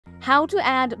How to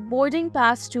add boarding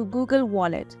pass to Google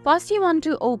Wallet. First, you want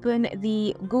to open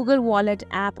the Google Wallet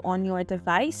app on your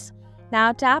device.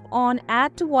 Now tap on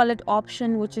Add to Wallet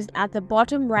option, which is at the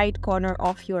bottom right corner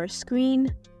of your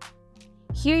screen.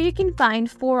 Here you can find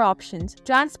 4 options: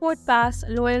 Transport Pass,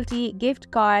 Loyalty,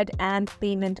 Gift Card, and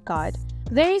Payment Card.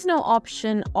 There is no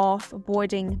option of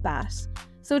boarding pass.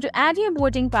 So to add your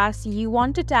boarding pass, you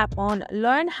want to tap on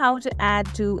Learn how to add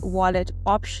to wallet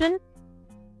option.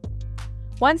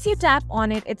 Once you tap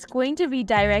on it, it's going to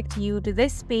redirect you to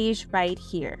this page right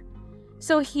here.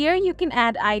 So here you can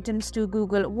add items to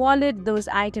Google Wallet. Those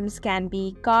items can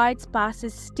be cards,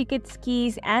 passes, tickets,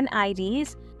 keys, and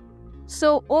IDs.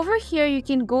 So over here, you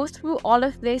can go through all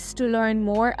of this to learn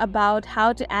more about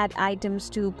how to add items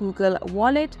to Google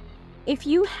Wallet. If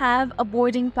you have a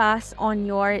boarding pass on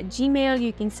your Gmail,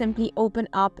 you can simply open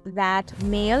up that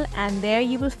mail, and there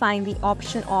you will find the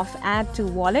option of Add to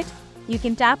Wallet. You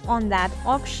can tap on that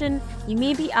option. You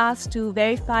may be asked to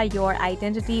verify your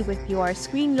identity with your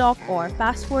screen lock or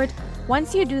password.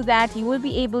 Once you do that, you will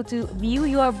be able to view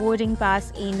your boarding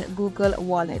pass in Google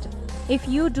Wallet. If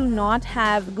you do not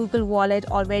have Google Wallet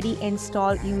already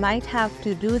installed, you might have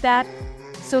to do that.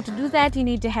 So to do that, you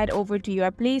need to head over to your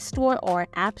Play Store or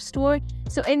App Store.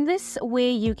 So in this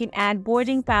way, you can add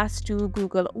boarding pass to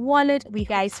Google Wallet. If you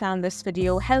guys found this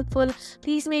video helpful,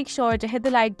 please make sure to hit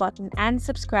the like button and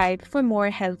subscribe for more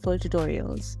helpful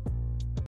tutorials.